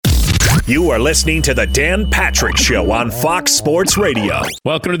You are listening to the Dan Patrick Show on Fox Sports Radio.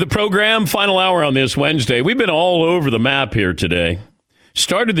 Welcome to the program. Final hour on this Wednesday. We've been all over the map here today.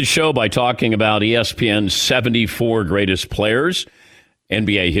 Started the show by talking about ESPN's 74 greatest players,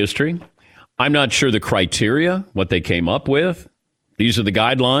 NBA history. I'm not sure the criteria, what they came up with. These are the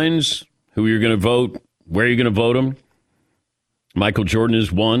guidelines, who you're going to vote, where you're going to vote them. Michael Jordan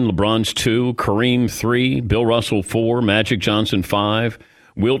is 1, LeBron's 2, Kareem 3, Bill Russell 4, Magic Johnson 5,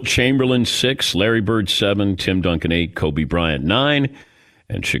 Wilt Chamberlain 6, Larry Bird 7, Tim Duncan 8, Kobe Bryant 9,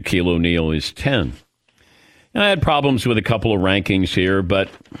 and Shaquille O'Neal is 10. I had problems with a couple of rankings here, but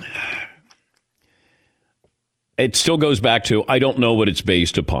it still goes back to I don't know what it's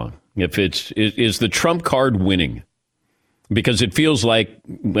based upon. If it's is the trump card winning? Because it feels like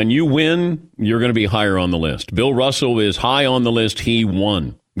when you win, you're going to be higher on the list. Bill Russell is high on the list. He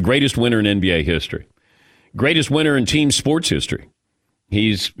won. Greatest winner in NBA history. Greatest winner in team sports history.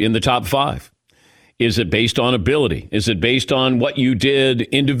 He's in the top 5. Is it based on ability? Is it based on what you did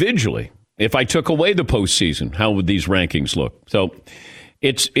individually? If I took away the postseason, how would these rankings look? So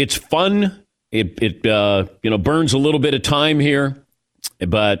it's fun. It burns a little bit of time here,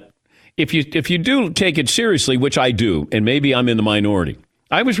 but if you do take it seriously, which I do, and maybe I'm in the minority,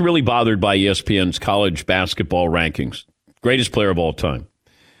 I was really bothered by ESPN's college basketball rankings, greatest player of all time,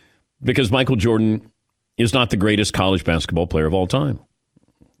 because Michael Jordan is not the greatest college basketball player of all time.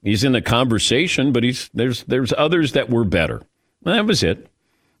 He's in the conversation, but there's others that were better. That was it.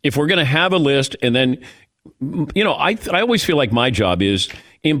 If we're going to have a list, and then, I always feel like my job is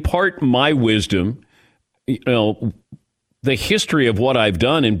impart my wisdom, the history of what I've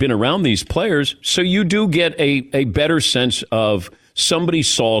done and been around these players, so you do get a better sense of somebody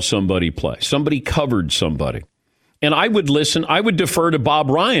saw somebody play, somebody covered somebody. And I would listen, I would defer to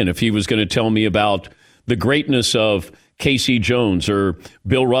Bob Ryan if he was going to tell me about the greatness of Casey Jones or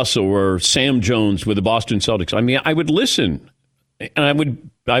Bill Russell or Sam Jones with the Boston Celtics. I mean, I would listen, and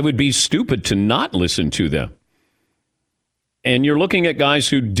I would be stupid to not listen to them. And you're looking at guys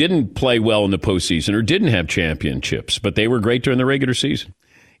who didn't play well in the postseason or didn't have championships, but they were great during the regular season.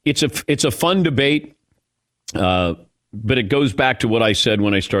 It's a fun debate, but it goes back to what I said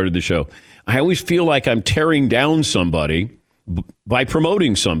when I started the show. I always feel like I'm tearing down somebody by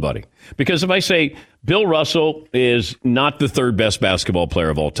promoting somebody. Because if I say Bill Russell is not the third best basketball player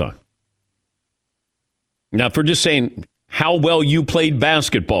of all time. Now, if we're just saying how well you played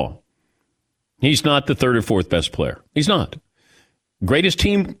basketball, he's not the third or fourth best player. He's not. Greatest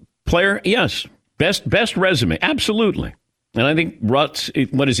team player? Yes. Best resume? Absolutely. And I think Russ,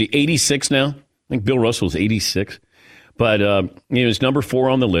 what is he, 86 now? I think Bill Russell's 86. But he's number 4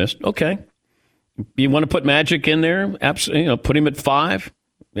 on the list. Okay. You want to put Magic in there? Absolutely. Put him at 5.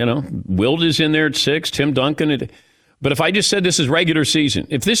 Wilt is in there at 6. Tim Duncan. But if I just said this is regular season,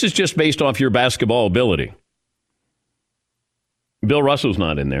 if this is just based off your basketball ability, Bill Russell's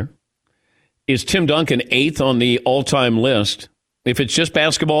not in there. Is Tim Duncan 8th on the all-time list if it's just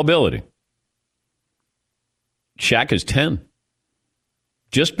basketball ability? Shaq is 10.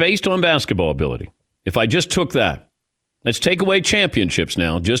 Just based on basketball ability. If I just took that, let's take away championships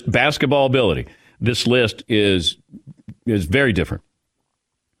now, just basketball ability. This list is very different.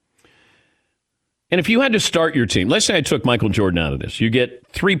 And if you had to start your team, let's say I took Michael Jordan out of this. You get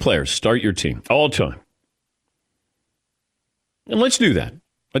 3 players, start your team, all time. And let's do that.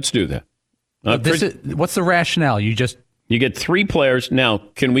 Let's do that. What's the rationale? You get 3 players. Now,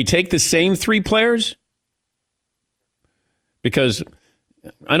 can we take the same 3 players? Because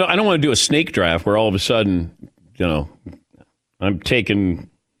I don't want to do a snake draft where all of a sudden, I'm taking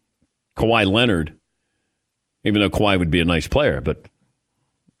Kawhi Leonard, even though Kawhi would be a nice player. But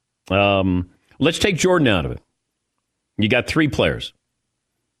let's take Jordan out of it. You got 3 players.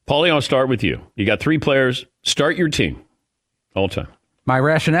 Paulie, I'll start with you. You got 3 players. Start your team all time. My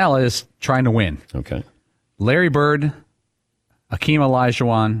rationale is trying to win. Okay. Larry Bird, Hakeem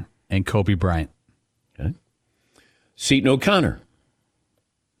Olajuwon, and Kobe Bryant. Okay. Seton O'Connor.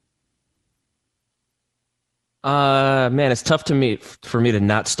 Man, it's tough for me to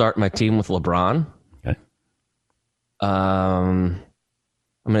not start my team with LeBron. Okay. I'm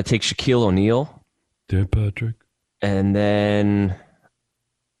going to take Shaquille O'Neal. Dan Patrick. And then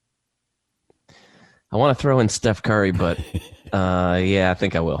I want to throw in Steph Curry, but I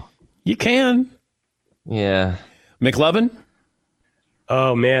think I will. You can. Yeah. McLovin?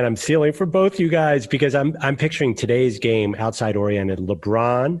 Oh, man, I'm feeling for both you guys because I'm picturing today's game outside-oriented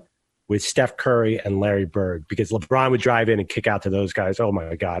LeBron with Steph Curry and Larry Bird because LeBron would drive in and kick out to those guys. Oh,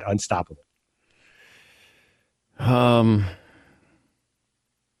 my God, unstoppable.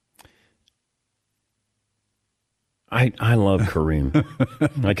 I love Kareem.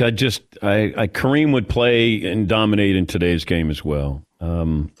 Kareem would play and dominate in today's game as well.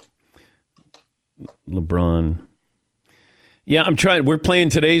 LeBron. Yeah, I'm trying. We're playing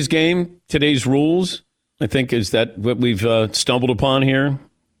today's game, today's rules. I think is that what we've stumbled upon here?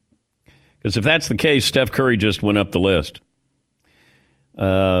 Because if that's the case, Steph Curry just went up the list.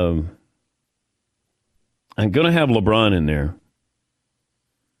 I'm going to have LeBron in there.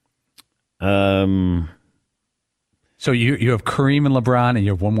 So you have Kareem and LeBron, and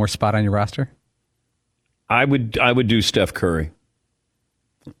you have one more spot on your roster? I would do Steph Curry.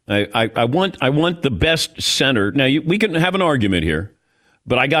 I want the best center. Now we can have an argument here,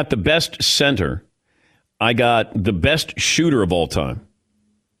 but I got the best center. I got the best shooter of all time,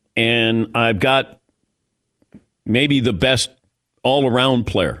 and I've got maybe the best all-around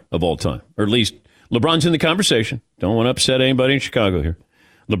player of all time, or at least LeBron's in the conversation. Don't want to upset anybody in Chicago here.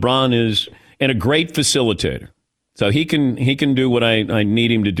 LeBron is and a great facilitator, so he can do what I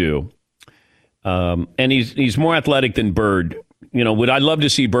need him to do. And he's more athletic than Bird. You know, would I love to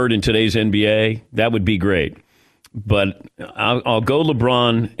see Bird in today's NBA? That would be great. But I'll go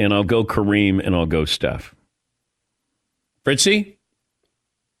LeBron, and I'll go Kareem, and I'll go Steph. Fritzy?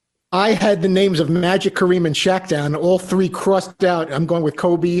 I had the names of Magic, Kareem, and Shaq down. All three crossed out. I'm going with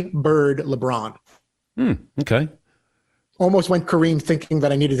Kobe, Bird, LeBron. Okay. Almost went Kareem, thinking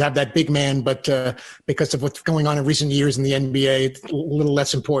that I needed to have that big man, but because of what's going on in recent years in the NBA, it's a little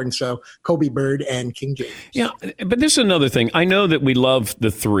less important. So Kobe, Bird, and King James. Yeah, but this is another thing. I know that we love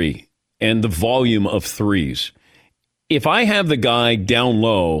the three and the volume of threes. If I have the guy down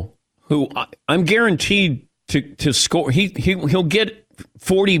low who I'm guaranteed to score, he'll get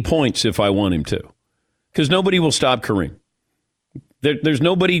 40 points if I want him to, because nobody will stop Kareem. There's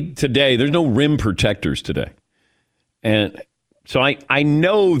nobody today. There's no rim protectors today. And so I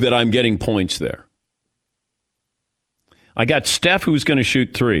know that I'm getting points there. I got Steph, who's going to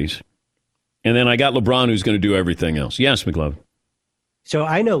shoot threes. And then I got LeBron, who's going to do everything else. Yes, McLovin. So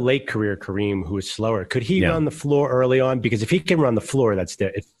I know late career Kareem, who was slower. Could he run the floor early on? Because if he can run the floor,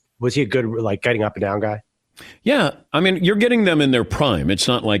 was he a good, like, getting up and down guy? Yeah. I mean, you're getting them in their prime. It's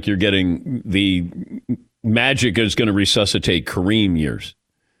not like you're getting the Magic is going to resuscitate Kareem years.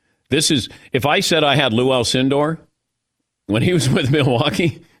 This is, if I said I had Lou Alcindor when he was with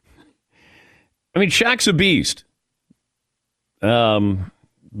Milwaukee, I mean, Shaq's a beast.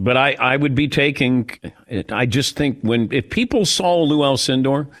 But I would be taking, I just think if people saw Lou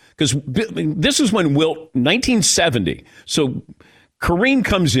Alcindor, because this is when Wilt, 1970. So Kareem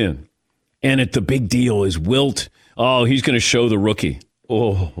comes in, and the big deal is Wilt. Oh, he's going to show the rookie.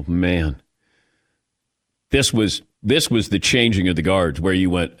 Oh, man. This was the changing of the guards where you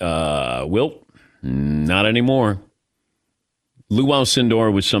went, Wilt, not anymore. Lou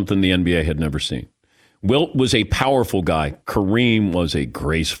Alcindor was something the NBA had never seen. Wilt was a powerful guy. Kareem was a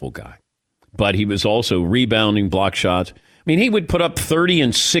graceful guy. But he was also rebounding, block shots. I mean, he would put up 30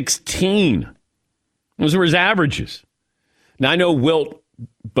 and 16. Those were his averages. Now, I know Wilt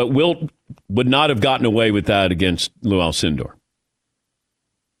would not have gotten away with that against Lou Alcindor.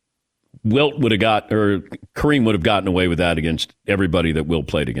 Kareem would have gotten away with that against everybody that Wilt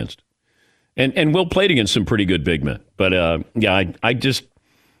played against. And Wilt played against some pretty good big men. But,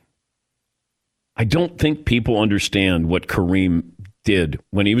 I don't think people understand what Kareem did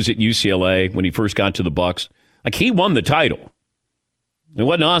when he was at UCLA, when he first got to the Bucks. Like, he won the title. It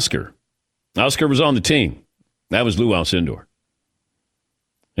wasn't Oscar. Oscar was on the team. That was Lou Alcindor.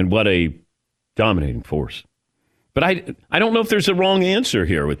 And what a dominating force. But I don't know if there's a wrong answer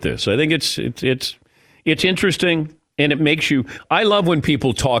here with this. I think it's interesting, and it makes you. I love when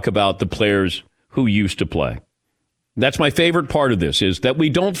people talk about the players who used to play. That's my favorite part of this, is that we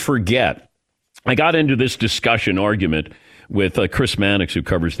don't forget. I got into this argument with Chris Mannix, who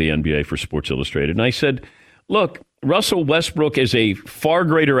covers the NBA for Sports Illustrated, and I said, look, Russell Westbrook is a far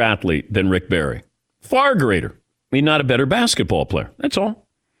greater athlete than Rick Barry. Far greater. I mean, not a better basketball player. That's all.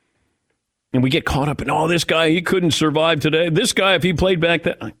 And we get caught up in, this guy, he couldn't survive today. This guy, if he played back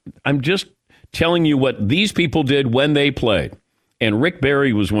then. I'm just telling you what these people did when they played. And Rick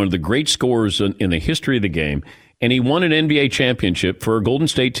Barry was one of the great scorers in the history of the game. And he won an NBA championship for a Golden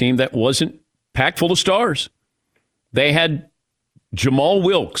State team that wasn't packed full of stars. They had Jamal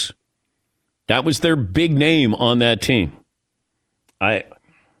Wilkes. That was their big name on that team.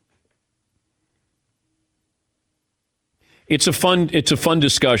 It's a fun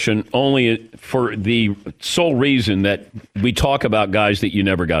discussion, only for the sole reason that we talk about guys that you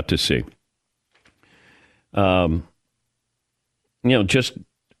never got to see. I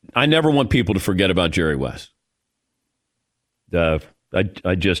never want people to forget about Jerry West.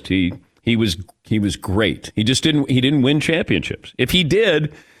 He was great. He didn't win championships. If he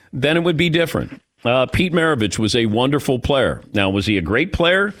did, then it would be different. Pete Maravich was a wonderful player. Now, was he a great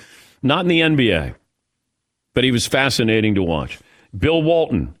player? Not in the NBA, but he was fascinating to watch. Bill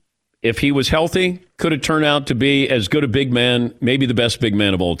Walton, if he was healthy, could have turned out to be as good a big man, maybe the best big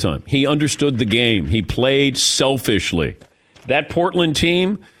man of all time. He understood the game. He played selfishly. That Portland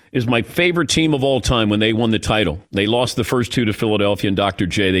team is my favorite team of all time when they won the title. They lost the first two to Philadelphia and Dr.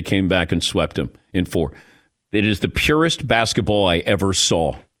 J. They came back and swept them in 4. It is the purest basketball I ever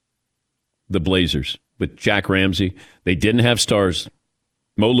saw. The Blazers with Jack Ramsey. They didn't have stars.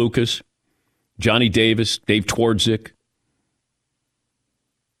 Mo Lucas, Johnny Davis, Dave Twardzik.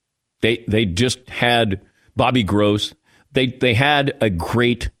 They just had Bobby Gross. They had a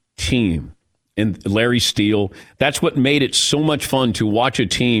great team. And Larry Steele. That's what made it so much fun to watch a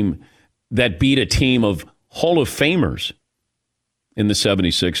team that beat a team of Hall of Famers in the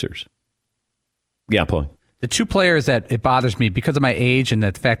 76ers. Yeah, Paul. The two players that it bothers me because of my age and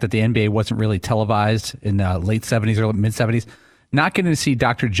the fact that the NBA wasn't really televised in the late 70s or mid-70s, not getting to see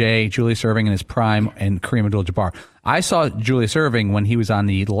Dr. J, Julius Erving in his prime, and Kareem Abdul-Jabbar. I saw Julius Erving when he was on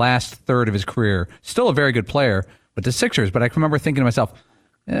the last third of his career. Still a very good player with the Sixers, but I remember thinking to myself,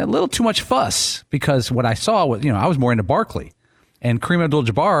 a little too much fuss, because what I saw was, I was more into Barkley. And Kareem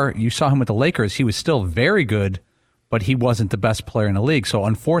Abdul-Jabbar, you saw him with the Lakers. He was still very good, but he wasn't the best player in the league. So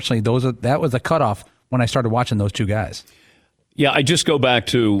unfortunately, that was a cutoff when I started watching those two guys. Yeah, I just go back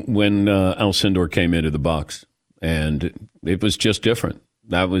to when Al Cindor came into the Bucks, and it was just different.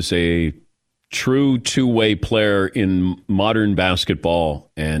 That was a true two-way player in modern basketball,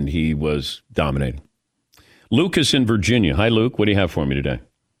 and he was dominating. Lucas in Virginia. Hi, Luke. What do you have for me today?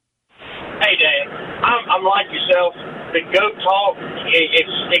 Hey, Dan. I'm like yourself. The GOAT talk,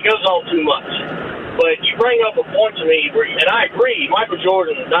 it goes on too much. But you bring up a point to me, and I agree, Michael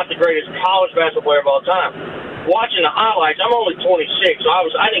Jordan is not the greatest college basketball player of all time. Watching the highlights, I'm only 26, so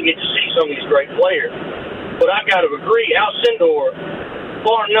I didn't get to see some of these great players. But I've got to agree, Al Cindor,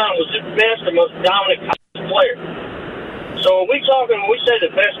 bar none, was the best and most dominant college player. So when we say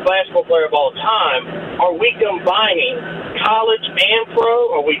the best basketball player of all time, are we combining college and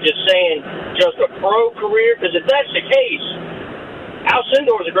pro? Or are we just saying just a pro career? Because if that's the case, Al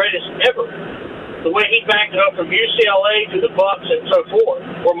Cindor is the greatest ever. The way he backed it up from UCLA to the Bucks and so forth,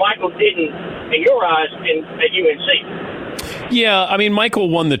 where Michael didn't, in your eyes, at UNC. Yeah, I mean, Michael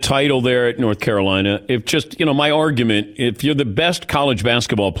won the title there at North Carolina. If just, my argument, if you're the best college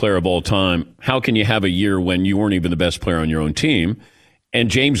basketball player of all time, how can you have a year when you weren't even the best player on your own team? And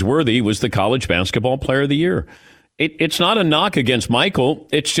James Worthy was the college basketball player of the year. It's not a knock against Michael.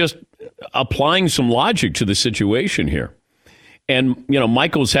 It's just applying some logic to the situation here. And,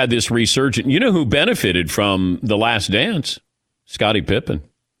 Michael's had this resurgence. You know who benefited from The Last Dance? Scottie Pippen.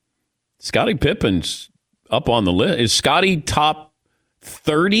 Scottie Pippen's up on the list. Is Scottie top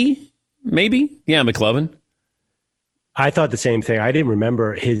 30, maybe? Yeah, McLovin. I thought the same thing. I didn't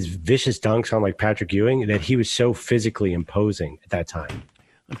remember his vicious dunks on Patrick Ewing, that he was so physically imposing at that time.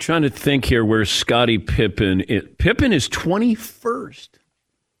 I'm trying to think here where Scottie Pippen is. Pippen is 21st.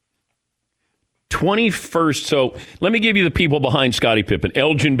 21st. So let me give you the people behind Scottie Pippen.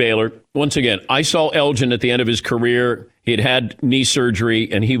 Elgin Baylor. Once again, I saw Elgin at the end of his career. He'd had knee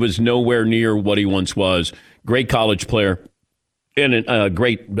surgery, and he was nowhere near what he once was. Great college player and a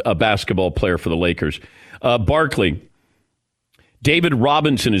great basketball player for the Lakers. Barkley. David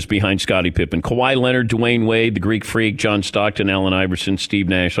Robinson is behind Scottie Pippen. Kawhi Leonard, Dwayne Wade, the Greek Freak, John Stockton, Allen Iverson, Steve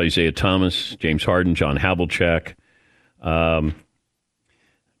Nash, Isaiah Thomas, James Harden, John Havlicek.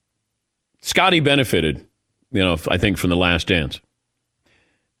 Scottie benefited, I think, from The Last Dance.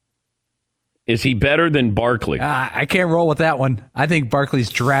 Is he better than Barkley? I can't roll with that one. I think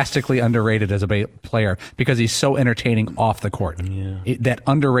Barkley's drastically underrated as a player because he's so entertaining off the court. Yeah. That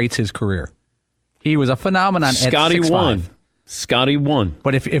underrates his career. He was a phenomenon at 6'5". Scottie won.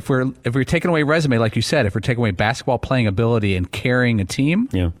 But if we're taking away resume, like you said, if we're taking away basketball playing ability and carrying a team,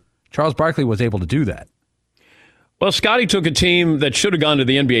 Charles Barkley was able to do that. Well, Scottie took a team that should have gone to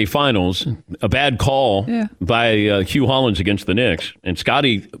the NBA Finals, a bad call by Hugh Hollins against the Knicks, and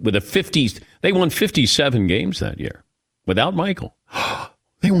Scottie with they won 57 games that year without Michael.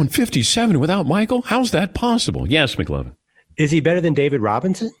 They won 57 without Michael? How's that possible? Yes, McLovin. Is he better than David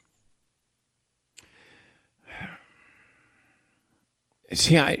Robinson?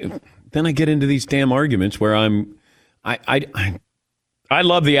 See, then I get into these damn arguments where I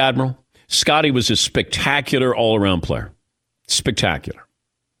love the Admiral. Scottie was a spectacular all-around player. Spectacular.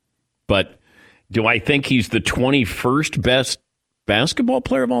 But do I think he's the 21st best basketball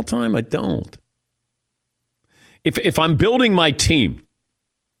player of all time? I don't. If I'm building my team,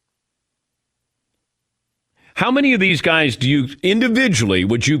 How many of these guys do you individually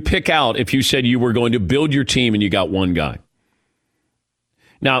would you pick out if you said you were going to build your team and you got one guy?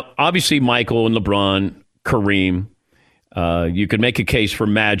 Now, obviously, Michael and LeBron, Kareem. You could make a case for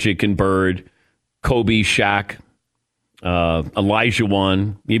Magic and Bird, Kobe, Shaq, Elijah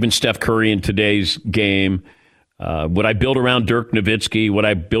One, even Steph Curry in today's game. Would I build around Dirk Nowitzki? Would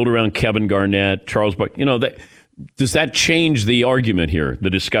I build around Kevin Garnett, Charles Barkley? You know, does that change the argument here, the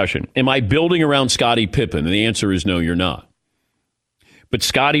discussion? Am I building around Scottie Pippen? And the answer is no, you're not. But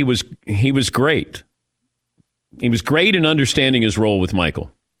Scottie was great. He was great in understanding his role with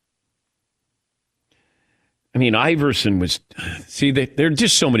Michael. I mean, Iverson was, there are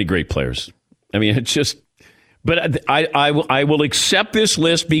just so many great players. I mean, it's just, but I will accept this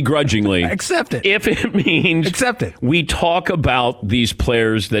list begrudgingly. Accept it. If it means accept it. We talk about these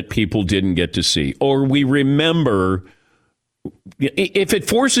players that people didn't get to see, or we remember, if it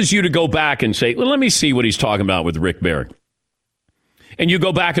forces you to go back and say, well, let me see what he's talking about with Rick Barry. And you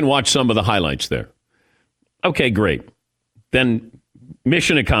go back and watch some of the highlights there. Okay, great. Then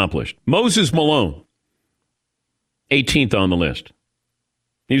mission accomplished. Moses Malone, 18th on the list.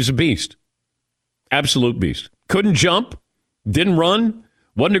 He was a beast. Absolute beast. Couldn't jump, didn't run,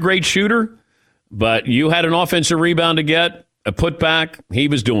 wasn't a great shooter, but you had an offensive rebound to get, a putback, he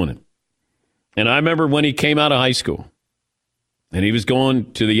was doing it. And I remember when he came out of high school and he was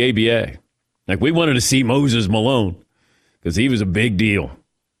going to the ABA. Like, we wanted to see Moses Malone because he was a big deal.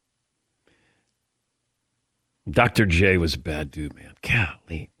 Dr. J was a bad dude, man.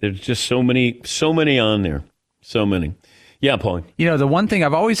 Golly. There's just so many on there. So many. Yeah, Paul. You know, the one thing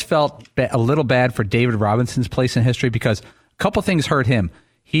I've always felt a little bad for David Robinson's place in history, because a couple things hurt him.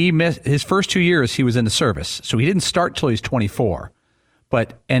 He missed his first 2 years. He was in the service, so he didn't start till he's 24.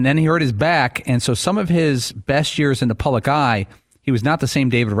 And then he hurt his back, and so some of his best years in the public eye, he was not the same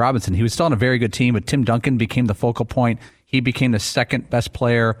David Robinson. He was still on a very good team, but Tim Duncan became the focal point. He became the second best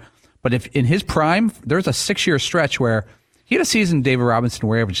player. But if in his prime, there's a 6-year stretch where he had a season, David Robinson,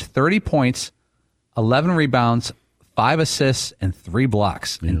 where he averaged 30 points, 11 rebounds, 5 assists, and 3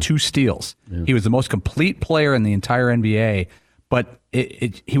 blocks, and 2 steals. Yeah. He was the most complete player in the entire NBA, but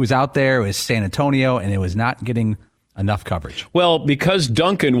he was out there, it was San Antonio, and it was not getting enough coverage. Well, because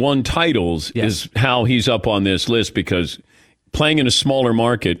Duncan won titles is how he's up on this list, because playing in a smaller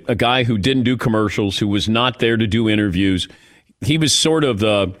market, a guy who didn't do commercials, who was not there to do interviews, he was sort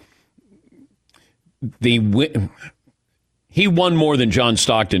of he won more than John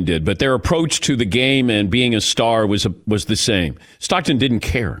Stockton did, but their approach to the game and being a star was the same. Stockton didn't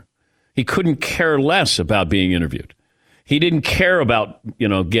care. He couldn't care less about being interviewed. He didn't care about,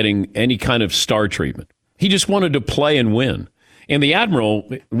 getting any kind of star treatment. He just wanted to play and win. And the Admiral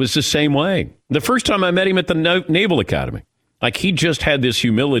was the same way. The first time I met him at the Naval Academy, like, he just had this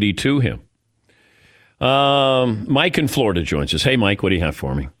humility to him. Mike in Florida joins us. Hey, Mike, what do you have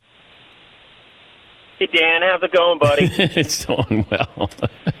for me? Hey, Dan, how's it going, buddy? It's going well.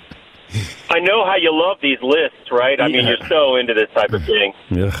 I know how you love these lists, right? I mean, you're so into this type of thing.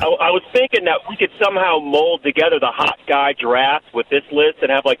 Yeah. I was thinking that we could somehow mold together the hot guy draft with this list and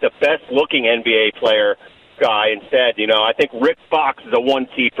have, like, the best-looking NBA player guy instead. I think Rick Fox is a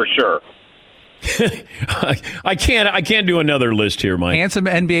 1C for sure. I can't do another list here, Mike. Handsome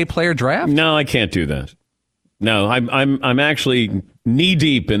NBA player draft? No, I can't do that. No, I'm actually knee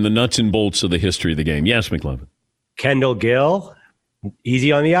deep in the nuts and bolts of the history of the game. Yes, McLovin. Kendall Gill,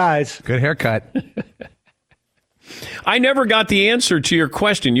 easy on the eyes. Good haircut. I never got the answer to your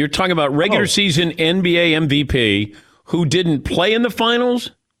question. You're talking about regular season NBA MVP who didn't play in the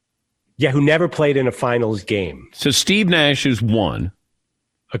finals? Yeah, who never played in a finals game. So Steve Nash is one.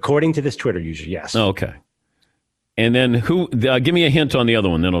 According to this Twitter user, yes. Oh, okay. And then who? Give me a hint on the other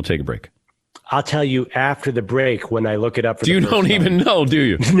one, then I'll take a break. I'll tell you after the break when I look it up. For you don't even know, do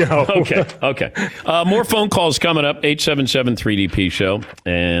you? No. Okay. More phone calls coming up, 877-3DP Show,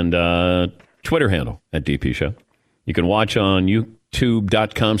 and Twitter handle at DP Show. You can watch on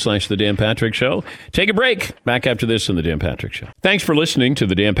YouTube.com/The Dan Patrick Show. Take a break. Back after this on The Dan Patrick Show. Thanks for listening to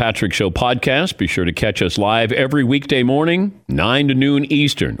The Dan Patrick Show podcast. Be sure to catch us live every weekday morning, 9 to noon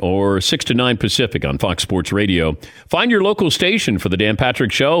Eastern or 6 to 9 Pacific on Fox Sports Radio. Find your local station for The Dan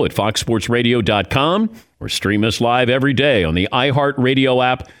Patrick Show at foxsportsradio.com or stream us live every day on the iHeartRadio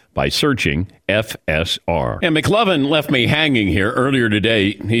app by searching FSR. And McLovin left me hanging here earlier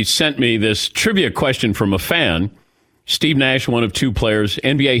today. He sent me this trivia question from a fan. Steve Nash, one of 2 players,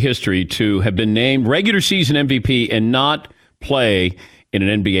 NBA history, to have been named regular season MVP and not play in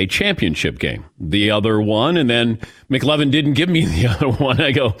an NBA championship game. The other one, and then McLovin didn't give me the other one.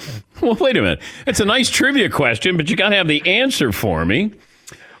 I go, well, wait a minute. It's a nice trivia question, but you got to have the answer for me.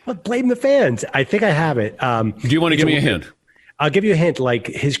 But blame the fans. I think I have it. Do you want to give me a hint? I'll give you a hint. Like,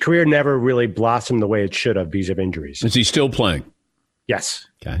 his career never really blossomed the way it should have because of injuries. Is he still playing? Yes.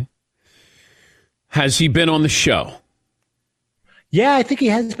 Okay. Has he been on the show? Yeah, I think he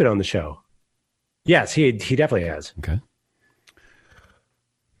has been on the show. Yes, he definitely has. Okay.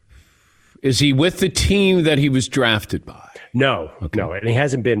 Is he with the team that he was drafted by? No, no, and he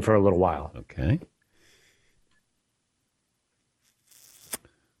hasn't been for a little while. Okay.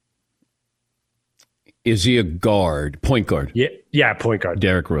 Is he a guard, point guard? Yeah, point guard.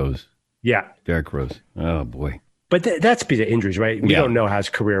 Derrick Rose. Yeah. Derrick Rose. Oh, boy. But that's because of injuries, right? We don't know how his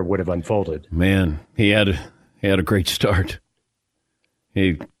career would have unfolded. Man, he had a great start.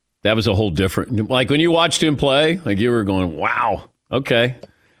 That was a whole different, like when you watched him play, like you were going, wow, okay,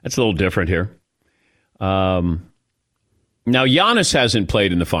 that's a little different here. Now, Giannis hasn't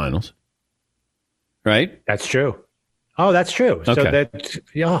played in the finals, right? That's true. Oh, that's true. Okay. So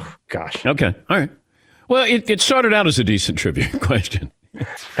oh, gosh. Okay, all right. Well, it started out as a decent trivia question.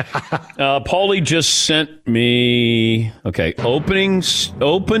 Paulie just sent me, okay,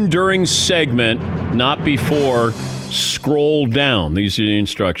 open during segment, not before. Scroll down. These are the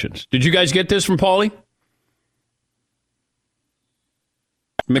instructions. Did you guys get this from Paulie?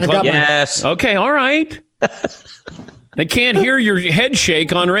 Yes. Okay, all right. They can't hear your head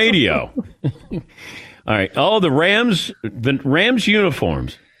shake on radio. All right. Oh, the Rams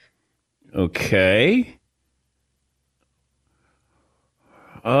uniforms. Okay.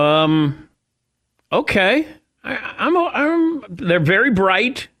 Okay. They're very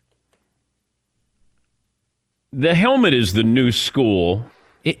bright. The helmet is the new school.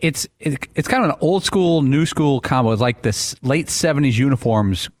 It's kind of an old school, new school combo. It's like the late 70s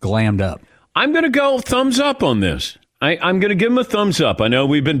uniforms glammed up. I'm going to go thumbs up on this. I'm going to give them a thumbs up. I know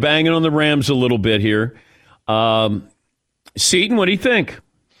we've been banging on the Rams a little bit here. Seton, what do you think?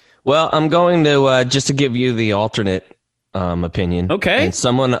 Well, I'm going to just to give you the alternate opinion. Okay. And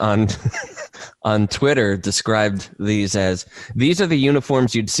someone on Twitter described these as, these are the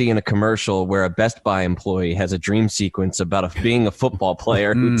uniforms you'd see in a commercial where a Best Buy employee has a dream sequence about being a football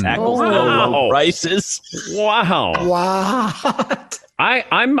player who tackles low prices. Wow. Wow.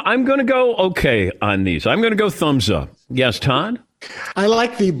 I'm going to go okay on these. I'm going to go thumbs up. Yes, Todd? I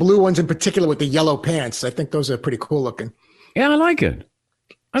like the blue ones in particular with the yellow pants. I think those are pretty cool looking. Yeah, I like it.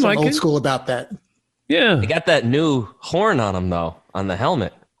 I Some like old it. school about that. Yeah. They got that new horn on them, though, on the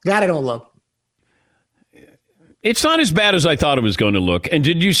helmet. That I don't love. It's not as bad as I thought it was going to look. And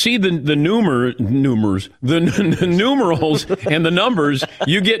did you see the numerals and the numbers?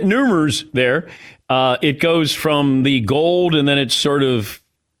 You get numbers there. It goes from the gold and then it sort of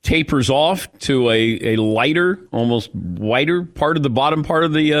tapers off to a lighter, almost whiter part of the bottom part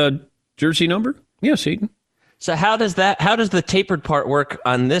of the jersey number. Yes, Eaton. So how does the tapered part work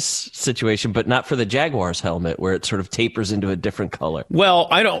on this situation, but not for the Jaguars helmet, where it sort of tapers into a different color? Well,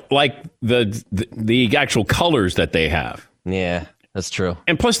 I don't like the actual colors that they have. Yeah, that's true.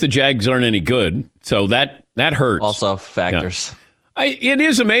 And plus, the Jags aren't any good, so that hurts. Also factors. Yeah. It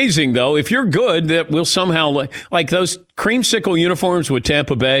is amazing, though, if you're good, that we'll somehow, like those creamsicle uniforms with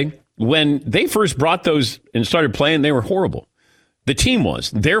Tampa Bay, when they first brought those and started playing, they were horrible. The team was.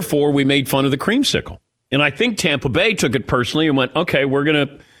 Therefore, we made fun of the creamsicle. And I think Tampa Bay took it personally and went, okay, we're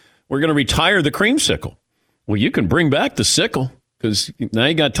gonna retire the creamsicle. Well, you can bring back the sickle because now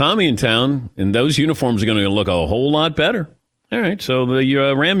you got Tommy in town, and those uniforms are going to look a whole lot better. All right, so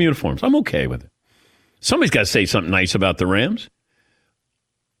the Ram uniforms, I'm okay with it. Somebody's got to say something nice about the Rams.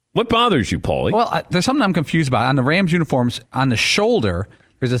 What bothers you, Paulie? Well, there's something I'm confused about. On the Rams uniforms, on the shoulder,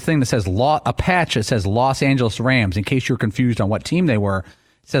 there's a thing that says a patch that says Los Angeles Rams. In case you're confused on what team they were,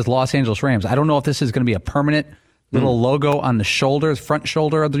 it says Los Angeles Rams. I don't know if this is going to be a permanent little logo on the shoulder, front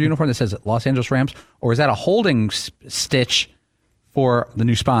shoulder of the uniform that says Los Angeles Rams, or is that a holding stitch for the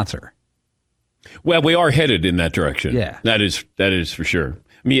new sponsor? Well, we are headed in that direction. Yeah. That is for sure.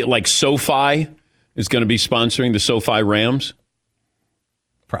 I mean, like SoFi is going to be sponsoring the SoFi Rams.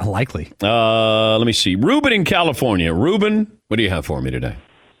 Likely. Let me see. Ruben in California. Ruben, what do you have for me today?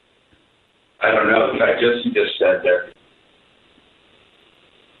 I don't know. In fact, you just said there.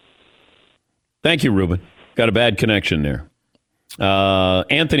 Thank you, Ruben. Got a bad connection there.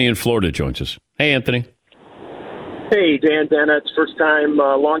 Anthony in Florida joins us. Hey, Anthony. Hey, Dan Bennett. First time,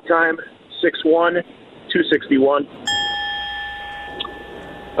 long time. 6'1", 261.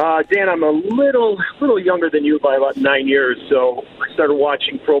 Dan, I'm a little younger than you by about 9 years, so I started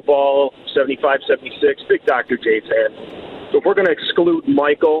watching Pro Bowl 75, 76. Big Dr. J fan. So if we're going to exclude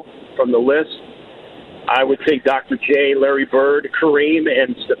Michael from the list, I would take Dr. J, Larry Bird, Kareem,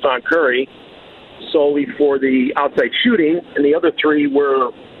 and Stephon Curry solely for the outside shooting, and the other three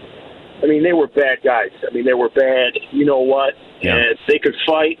were I mean, they were bad guys. I mean, they were bad. You know what? Yeah. And they could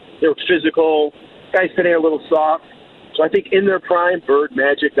fight. They were physical. Guys today are a little soft. So I think in their prime, Bird,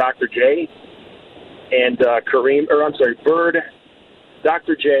 Magic, Dr. J, and Kareem, or I'm sorry, Bird,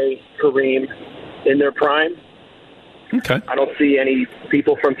 Dr. J, Kareem in their prime. Okay. I don't see any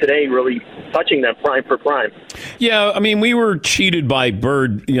people from today really touching them prime for prime. Yeah, I mean, we were cheated by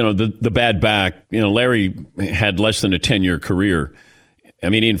Bird, the bad back. Larry had less than a 10-year career. I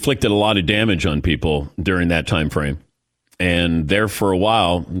mean, he inflicted a lot of damage on people during that time frame. And there for a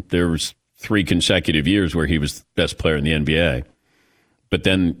while, there was 3 consecutive years where he was the best player in the NBA. But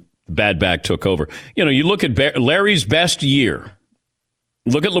then bad back took over. You look at Larry's best year.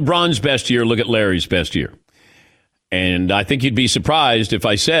 Look at LeBron's best year. Look at Larry's best year. And I think you'd be surprised if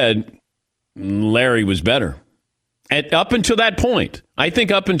I said Larry was better. Up until that point, I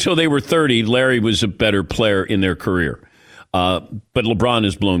think up until they were 30, Larry was a better player in their career. But LeBron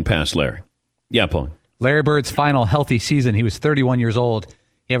has blown past Larry. Yeah, Paul. Larry Bird's final healthy season, he was 31 years old.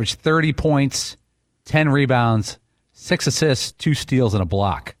 He averaged 30 points, 10 rebounds, 6 assists, 2 steals, and a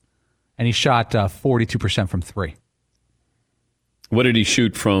block. And he shot 42% from 3. What did he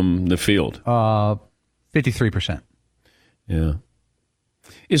shoot from the field? 53%. Yeah.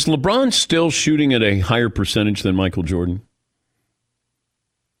 Is LeBron still shooting at a higher percentage than Michael Jordan?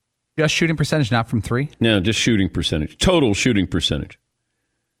 Just shooting percentage, not from 3? No, just shooting percentage. Total shooting percentage.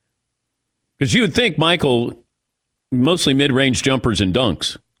 Because you would think Michael, mostly mid-range jumpers and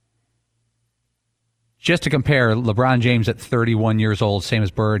dunks. Just to compare, LeBron James at 31 years old, same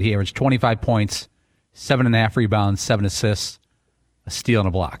as Bird, he averaged 25 points, 7.5 rebounds, 7 assists, a steal, and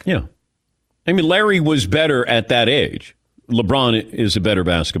a block. Yeah. I mean, Larry was better at that age. LeBron is a better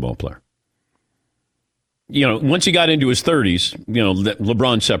basketball player. Once he got into his 30s,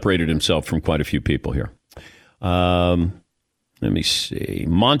 LeBron separated himself from quite a few people here. Let me see.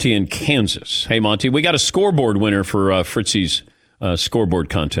 Monty in Kansas. Hey, Monty, we got a scoreboard winner for Fritzy's scoreboard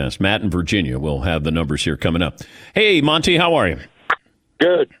contest. Matt in Virginia. We'll have the numbers here coming up. Hey, Monty, how are you?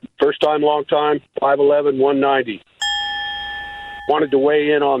 Good. First time, long time, 5'11", 190. Wanted to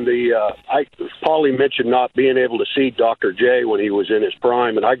weigh in on Paulie mentioned not being able to see Dr. J when he was in his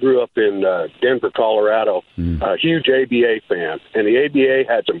prime, and I grew up in Denver, Colorado, a huge ABA fan, and the ABA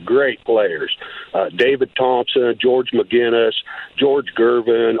had some great players, David Thompson, George McGinnis, George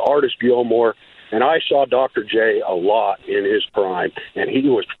Gervin, Artis Gilmore, and I saw Dr. J a lot in his prime, and he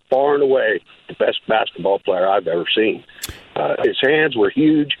was far and away the best basketball player I've ever seen. His hands were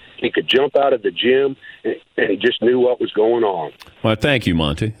huge. He could jump out of the gym, and he just knew what was going on. Well, thank you,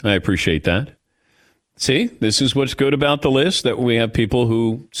 Monty. I appreciate that. See, this is what's good about the list, that we have people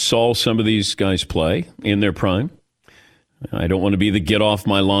who saw some of these guys play in their prime. I don't want to be the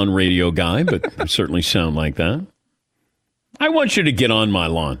get-off-my-lawn radio guy, but I certainly sound like that. I want you to get on my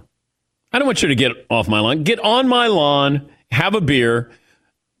lawn. I don't want you to get off my lawn. Get on my lawn, have a beer,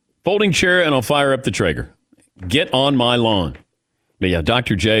 folding chair, and I'll fire up the Traeger. Get on my lawn. But yeah,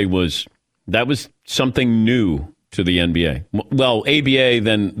 Dr. J was something new to the NBA. Well, ABA,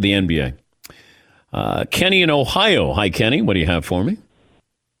 then the NBA. Kenny in Ohio. Hi, Kenny. What do you have for me?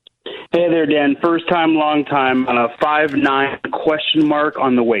 Hey there, Dan. First time, long time on a 5'9" question mark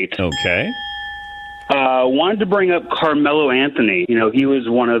on the weight. Okay. Wanted to bring up Carmelo Anthony. He was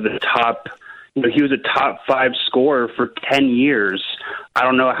one of the top, he was a top 5 scorer for 10 years. I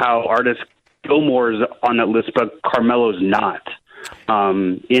don't know how Artis Gilmore is on that list, but Carmelo's not.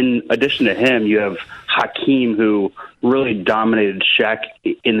 In addition to him, you have Hakeem, who really dominated Shaq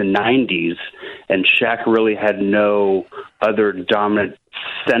in the 90s, and Shaq really had no other dominant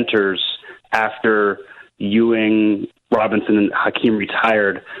centers after Ewing, Robinson, and Hakeem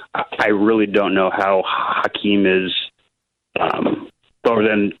retired. I really don't know how Hakeem is lower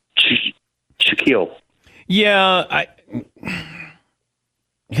than Shaquille. Yeah,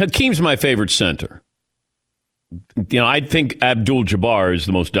 Hakeem's my favorite center. I think Abdul-Jabbar is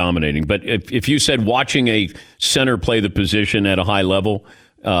the most dominating. But if you said watching a center play the position at a high level,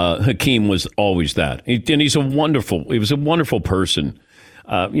 Hakeem was always that. And he was a wonderful person.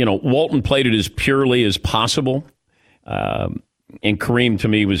 Walton played it as purely as possible. And Kareem, to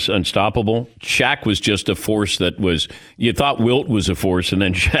me, was unstoppable. Shaq was just a force you thought Wilt was a force, and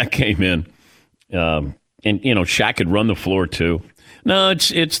then Shaq came in. And Shaq could run the floor, too. No,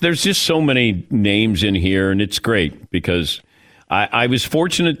 there's just so many names in here, and it's great because I was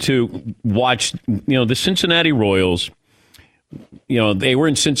fortunate to watch, the Cincinnati Royals. They were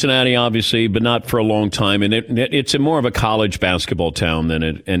in Cincinnati, obviously, but not for a long time, and it's more of a college basketball town than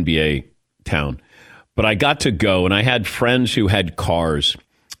an NBA town. But I got to go, and I had friends who had cars,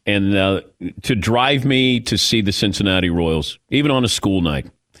 and to drive me to see the Cincinnati Royals, even on a school night.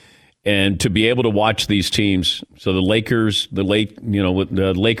 And to be able to watch these teams, so the Lakers, the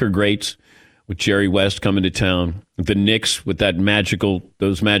Laker greats with Jerry West coming to town, the Knicks with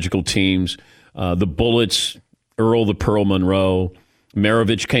those magical teams, the Bullets, Earl the Pearl Monroe,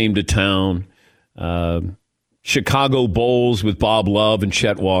 Maravich came to town, Chicago Bulls with Bob Love and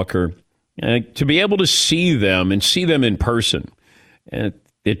Chet Walker. To be able to see them and see them in person, and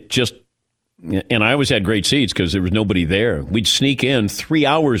I always had great seats because there was nobody there. We'd sneak in 3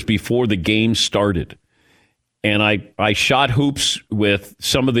 hours before the game started. And I shot hoops with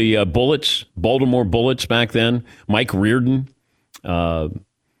some of the Baltimore Bullets back then, Mike Reardon,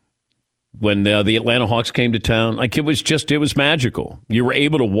 when the Atlanta Hawks came to town. Like it was magical. You were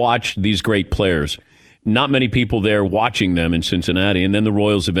able to watch these great players. Not many people there watching them in Cincinnati. And then the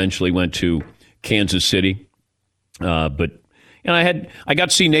Royals eventually went to Kansas City. But I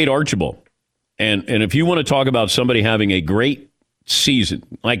got to see Nate Archibald. And if you want to talk about somebody having a great season,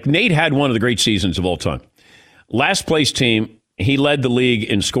 like Nate had one of the great seasons of all time. Last place team, he led the league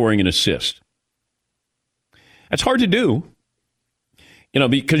in scoring and assist. That's hard to do.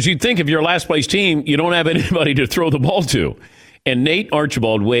 Because you'd think if you're a last place team, you don't have anybody to throw the ball to. And Nate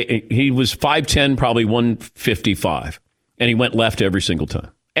Archibald, he was 5'10", probably 155. And he went left every single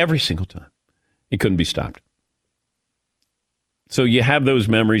time. Every single time. He couldn't be stopped. So you have those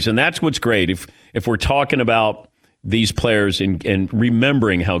memories, and that's what's great. If we're talking about these players and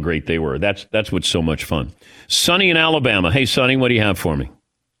remembering how great they were, that's what's so much fun. Sonny in Alabama. Hey, Sonny, what do you have for me?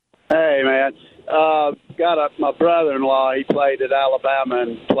 Hey, man. My brother-in-law, he played at Alabama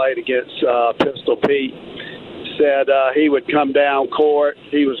and played against Pistol Pete. Said he would come down court.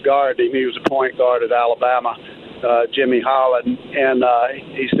 He was guarding him. He was a point guard at Alabama, Jimmy Holland. And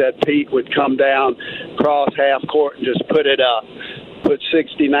he said Pete would come down, cross half court, and just put it up. Put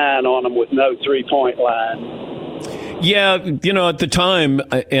 69 on him with no three-point line. Yeah, at the time,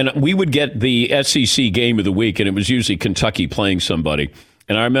 and we would get the SEC game of the week, and it was usually Kentucky playing somebody.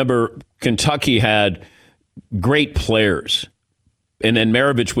 And I remember Kentucky had great players. And then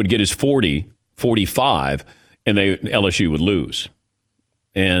Maravich would get his 40, 45, and LSU would lose.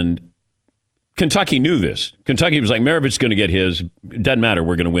 And Kentucky knew this. Kentucky was like, Maravich's going to get his. It doesn't matter.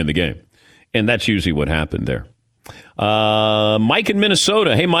 We're going to win the game. And that's usually what happened there. Mike in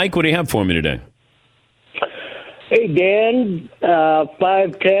Minnesota. Hey, Mike, what do you have for me today? Hey, Dan,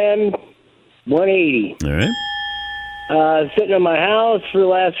 5'10", 180. All right. Sitting in my house for the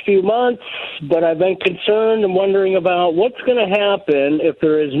last few months, but I've been concerned and wondering about what's going to happen if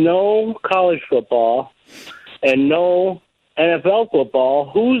there is no college football and no NFL football.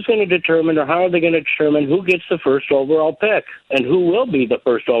 Who's going to determine, or how are they going to determine who gets the first overall pick and who will be the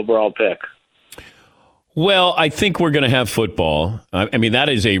first overall pick? Well, I think we're going to have football. I mean, that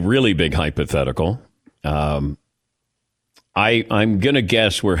is a really big hypothetical. I'm going to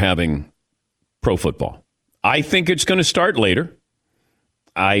guess we're having pro football. I think it's going to start later.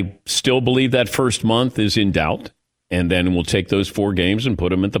 I still believe that first month is in doubt, and then we'll take those 4 games and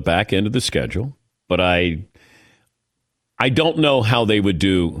put them at the back end of the schedule. But I don't know how they would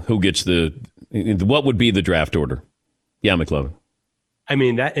do, who gets what would be the draft order. Yeah, McLovin. I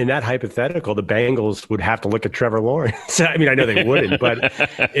mean, in that hypothetical, the Bengals would have to look at Trevor Lawrence. I mean, I know they wouldn't, but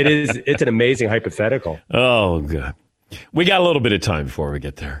it's an amazing hypothetical. Oh, God. We got a little bit of time before we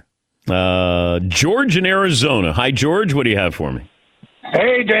get there. George in Arizona. Hi, George. What do you have for me?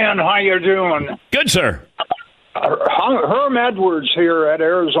 Hey, Dan. How you doing? Good, sir. Herm Edwards here at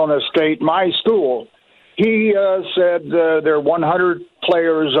Arizona State, my school. He said there are 100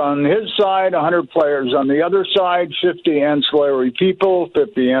 players on his side, 100 players on the other side, 50 ancillary people,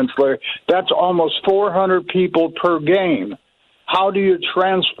 50 ancillary. That's almost 400 people per game. How do you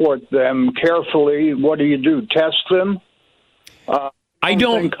transport them carefully? What do you do? Test them? I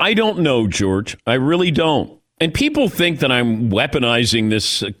don't know, George. I really don't. And people think that I'm weaponizing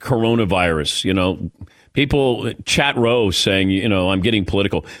this coronavirus. People chat row saying, I'm getting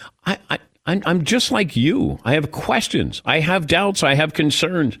political. I'm just like you. I have questions. I have doubts. I have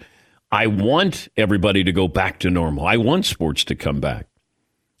concerns. I want everybody to go back to normal. I want sports to come back.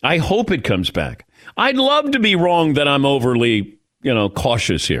 I hope it comes back. I'd love to be wrong that I'm overly,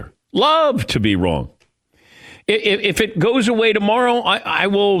 cautious here. Love to be wrong. If it goes away tomorrow, I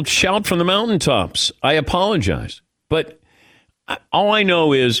will shout from the mountaintops. I apologize. But all I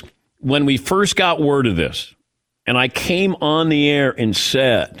know is when we first got word of this, and I came on the air and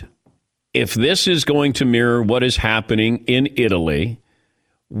said, if this is going to mirror what is happening in Italy,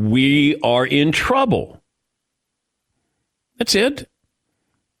 we are in trouble. That's it.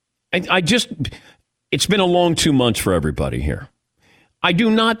 It's been a long 2 months for everybody here. I do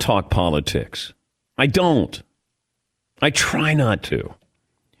not talk politics. I don't. I try not to.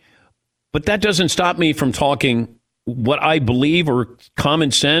 But that doesn't stop me from talking what I believe or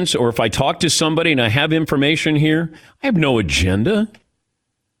common sense, or if I talk to somebody and I have information here, I have no agenda.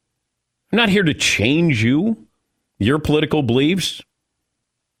 I'm not here to change your political beliefs.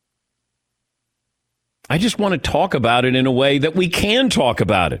 I just want to talk about it in a way that we can talk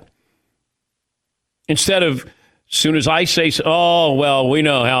about it. Instead of, as soon as I say, oh, well, we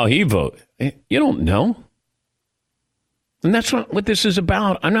know how he voted. You don't know. And that's not what this is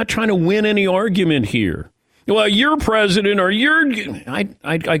about. I'm not trying to win any argument here. Well, you're president or you're... I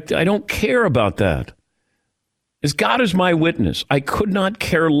don't care about that. As God is my witness, I could not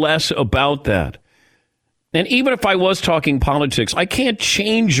care less about that. And even if I was talking politics, I can't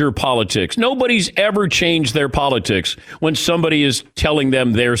change your politics. Nobody's ever changed their politics when somebody is telling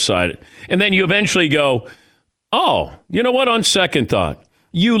them their side. And then you eventually go, oh, you know what? On second thought,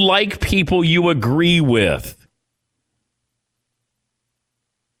 you like people you agree with.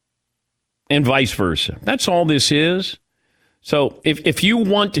 And vice versa. That's all this is. So if you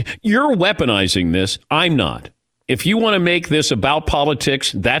want to, you're weaponizing this. I'm not. If you want to make this about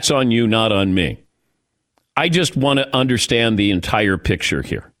politics, that's on you, not on me. I just want to understand the entire picture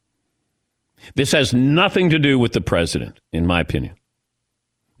here. This has nothing to do with the president, in my opinion.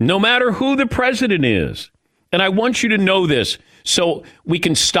 No matter who the president is. And I want you to know this so we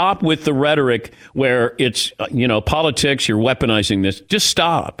can stop with the rhetoric where it's, politics, you're weaponizing this. Just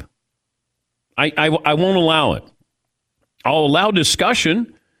stop. I won't allow it. I'll allow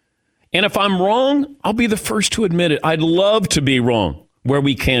discussion. And if I'm wrong, I'll be the first to admit it. I'd love to be wrong where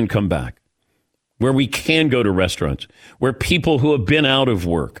we can come back, where we can go to restaurants, where people who have been out of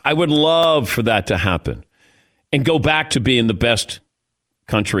work. I would love for that to happen and go back to being the best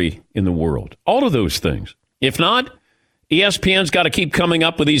country in the world. All of those things. If not, ESPN's got to keep coming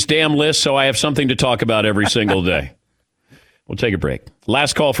up with these damn lists so I have something to talk about every single day. We'll take a break.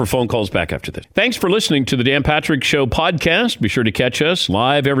 Last call for phone calls back after this. Thanks for listening to the Dan Patrick Show podcast. Be sure to catch us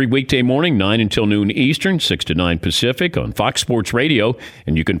live every weekday morning, 9 until noon Eastern, 6 to 9 Pacific on Fox Sports Radio.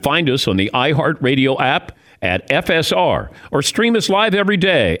 And you can find us on the iHeartRadio app at FSR or stream us live every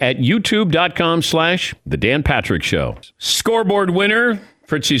day at youtube.com/The Dan Patrick Show. Scoreboard winner,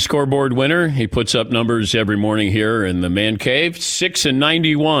 Fritzy scoreboard winner. He puts up numbers every morning here in the man cave.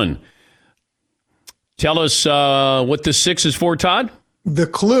 6-91. Tell us what the 6 is for, Todd. The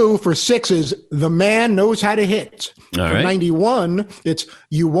clue for 6 is the man knows how to hit. All right. For 91, it's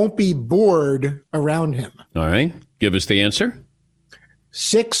you won't be bored around him. All right. Give us the answer.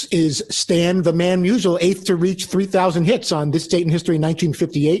 6 is Stan the Man Musial, 8th to reach 3,000 hits on this date in history,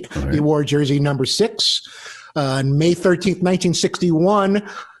 1958. Right. He wore jersey number 6. On May 13th, 1961,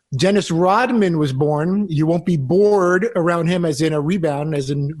 Dennis Rodman was born. You won't be bored around him, as in a rebound, as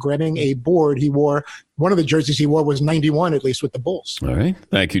in grabbing a board. He wore, one of the jerseys he wore was 91, at least with the Bulls. All right.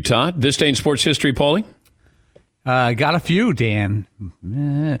 Thank you, Todd. This day in sports history, Paulie? Got a few, Dan.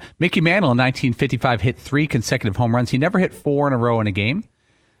 Mickey Mantle in 1955 hit 3 consecutive home runs. He never hit 4 in a row in a game.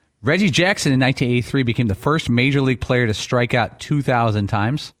 Reggie Jackson in 1983 became the first major league player to strike out 2,000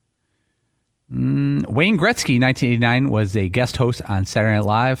 times. Wayne Gretzky in 1989 was a guest host on Saturday Night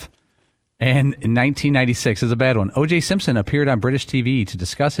Live. And in 1996 is a bad one. O.J. Simpson appeared on British TV to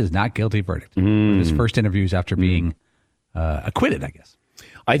discuss his not guilty verdict. His first interviews after being acquitted, I guess.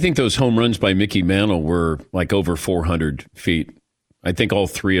 I think those home runs by Mickey Mantle were like over 400 feet. I think all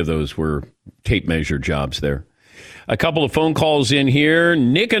 3 of those were tape measure jobs there. A couple of phone calls in here.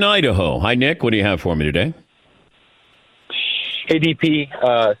 Nick in Idaho. Hi, Nick. What do you have for me today? ADP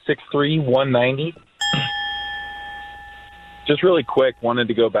 6'3", 190. Just really quick, wanted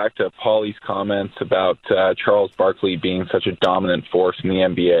to go back to Paulie's comments about Charles Barkley being such a dominant force in the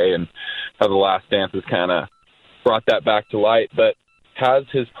NBA and how The Last Dance has kind of brought that back to light. But has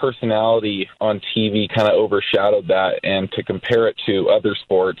his personality on TV kind of overshadowed that? And to compare it to other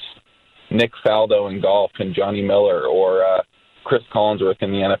sports, Nick Faldo in golf and Johnny Miller or Chris Collinsworth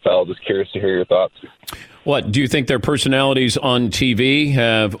in the NFL, just curious to hear your thoughts. What, do you think their personalities on TV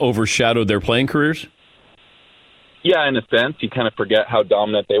have overshadowed their playing careers? Yeah, in a sense. You kind of forget how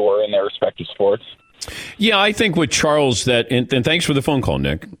dominant they were in their respective sports. Yeah, I think with Charles and thanks for the phone call,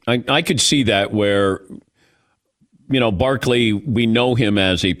 Nick. I could see that where, Barkley, we know him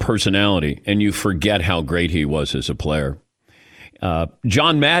as a personality, and you forget how great he was as a player.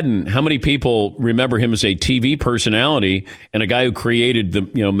 John Madden, how many people remember him as a TV personality and a guy who created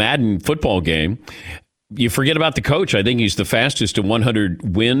the Madden football game? You forget about the coach. I think he's the fastest to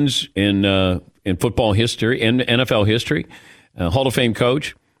 100 wins in football history, in NFL history. Hall of Fame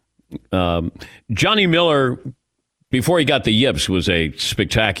coach. Johnny Miller, before he got the yips, was a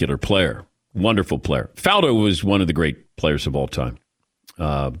spectacular player. Wonderful player. Faldo was one of the great players of all time.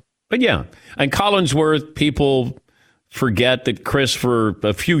 But yeah, and Collinsworth, people forget that Chris for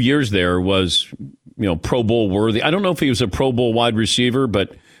a few years there was, Pro Bowl worthy. I don't know if he was a Pro Bowl wide receiver,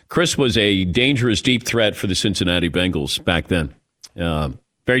 but Chris was a dangerous deep threat for the Cincinnati Bengals back then.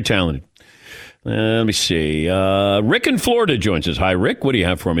 Very talented. Let me see. Rick in Florida joins us. Hi, Rick. What do you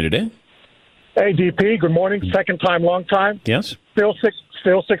have for me today? Hey, DP. Good morning. Second time, long time. Yes. Still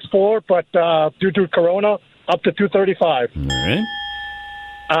 6'4", but due to Corona, up to 235. All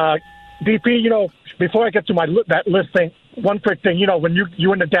right. DP, before I get to that list thing, one quick thing. When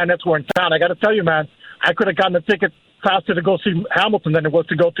you and the Danettes were in town, I got to tell you, man, I could have gotten a ticket faster to go see Hamilton than it was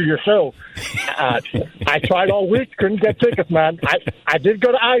to go to your show. I tried all week, couldn't get tickets, man. I did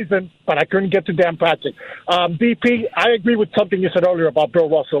go to Eisen, but I couldn't get to Dan Patrick. DP, I agree with something you said earlier about Bill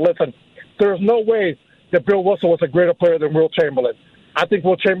Russell. Listen, there's no way that Bill Russell was a greater player than Will Chamberlain. I think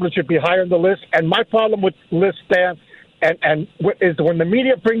Will Chamberlain should be higher in the list. And my problem with list, Dan, and is when the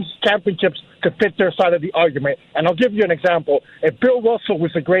media brings championships to fit their side of the argument. And I'll give you an example. If Bill Russell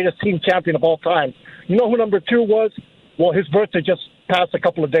was the greatest team champion of all time, you know who number 2 was? Well, his birthday just passed a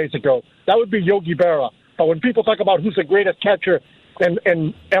couple of days ago. That would be Yogi Berra. But when people talk about who's the greatest catcher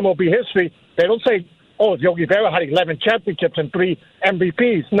in MLB history, they don't say, oh, Yogi Berra had 11 championships and 3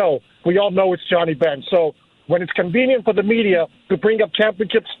 MVPs. No, we all know it's Johnny Bench. So when it's convenient for the media to bring up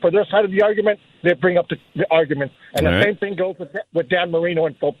championships for their side of the argument, they bring up the argument. And the same thing goes with Dan Marino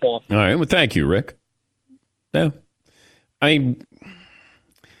in football. All right. Well, thank you, Rick. Yeah.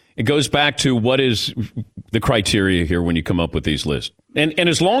 It goes back to what is the criteria here when you come up with these lists. And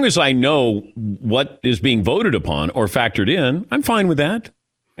as long as I know what is being voted upon or factored in, I'm fine with that.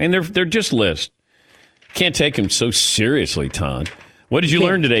 And they're just lists. Can't take them so seriously, Todd. What did you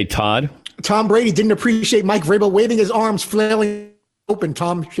learn today, Todd? Tom Brady didn't appreciate Mike Vrabel waving his arms, flailing open.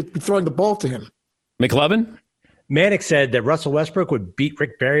 Tom should be throwing the ball to him. McLevin? Manick said that Russell Westbrook would beat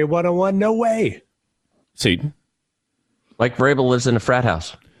Rick Barry 1-on-1. No way. Seton? Mike Vrabel lives in a frat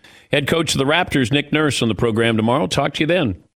house. Head coach of the Raptors, Nick Nurse, on the program tomorrow. Talk to you then.